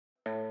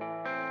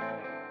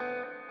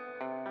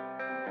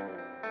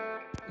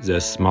The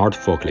Smart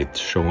Forklift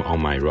shown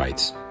on my right.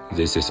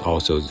 This is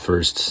also the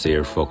first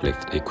SEER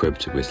forklift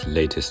equipped with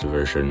latest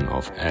version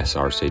of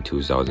SRC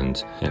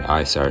 2000 and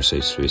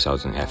ISRC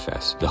 3000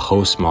 FS. The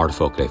whole Smart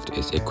Forklift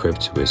is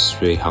equipped with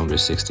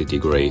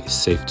 360-degree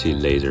safety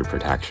laser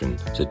protection.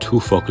 The two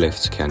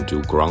forklifts can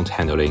do ground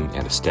handling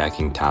and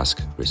stacking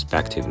tasks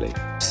respectively.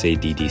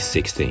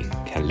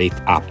 SEER-16 can lift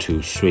up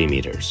to 3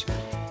 meters,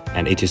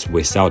 and it is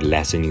without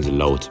lessening the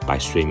load by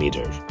 3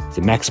 meters.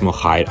 The maximum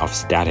height of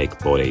static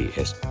body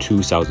is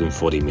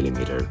 2040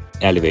 mm.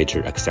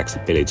 Elevator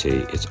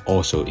accessibility is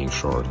also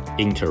ensured,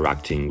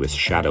 interacting with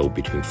shadow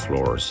between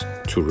floors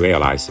to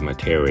realize the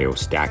material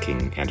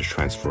stacking and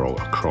transfer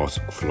across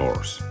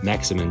floors.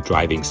 Maximum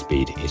driving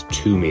speed is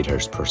 2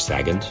 meters per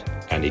second,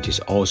 and it is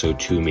also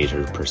 2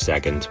 meters per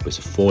second with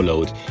full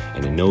load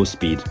and no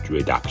speed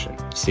reduction.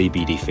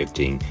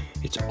 SEER-15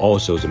 is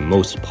also the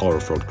most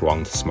powerful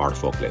ground smart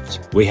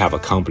forklift. We have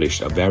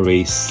accomplished a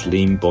very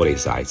slim body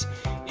size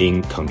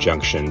in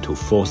conjunction to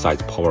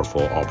full-size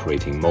powerful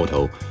operating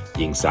motor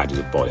inside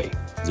the body.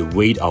 The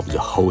weight of the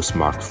whole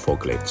smart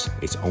forklift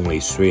is only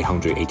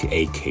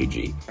 388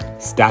 kg.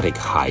 Static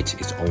height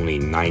is only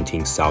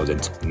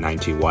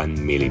 19,091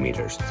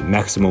 mm. The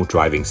maximum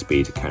driving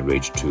speed can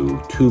reach to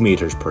 2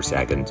 meters per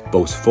second,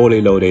 both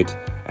fully loaded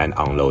and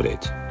unloaded.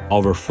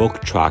 Our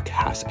fork truck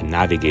has a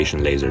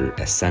navigation laser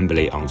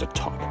assembly on the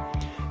top.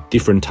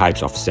 Different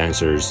types of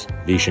sensors,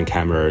 vision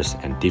cameras,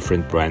 and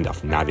different brand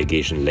of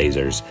navigation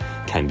lasers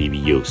can be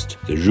used.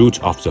 The root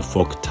of the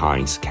fork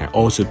tines can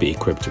also be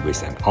equipped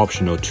with an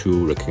optional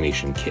tool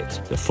recognition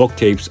kit. The fork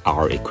tips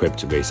are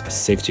equipped with a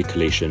safety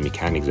collision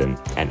mechanism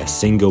and a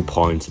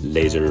single-point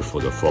laser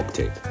for the fork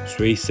tip.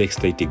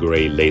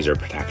 360-degree laser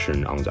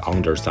protection on the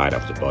underside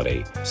of the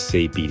body.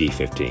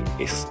 SEER-15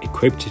 is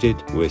equipped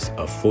with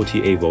a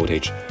 48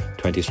 voltage,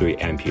 23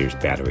 amperes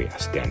battery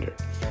as standard.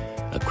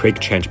 A quick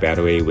change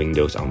battery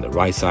windows on the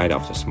right side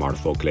of the smart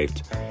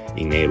forklift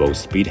enables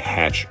speed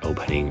hatch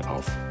opening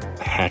of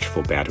a hatch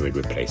for battery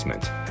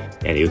replacement,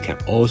 and you can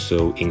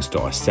also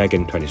install a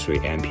second 23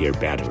 ampere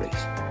batteries.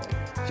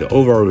 The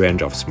overall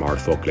range of smart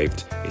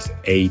forklift is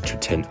 8 to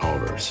 10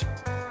 hours.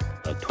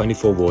 A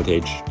 24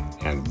 voltage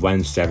and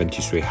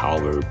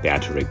 173-hour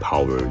battery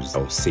powers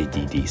of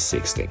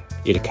SEER-16.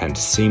 It can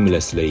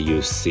seamlessly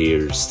use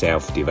SEER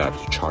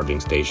self-developed charging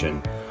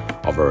station.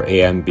 Our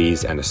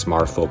AMRs and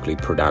smart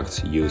forklift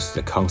products use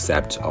the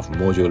concept of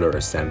modular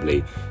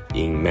assembly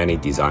in many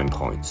design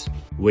points.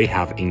 We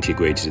have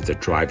integrated the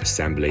drive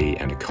assembly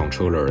and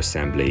controller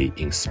assembly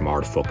in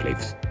smart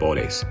forklift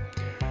bodies.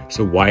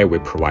 So while we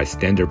provide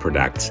standard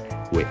products,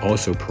 we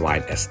also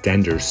provide a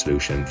standard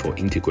solution for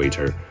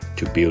integrator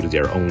to build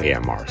their own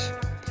AMRs.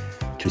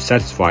 To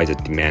satisfy the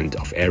demand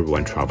of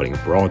everyone traveling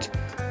abroad,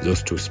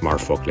 those two smart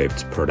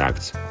forklift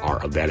products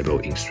are available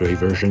in 3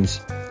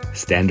 versions: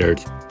 Standard,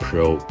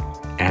 Pro,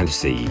 and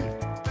CE.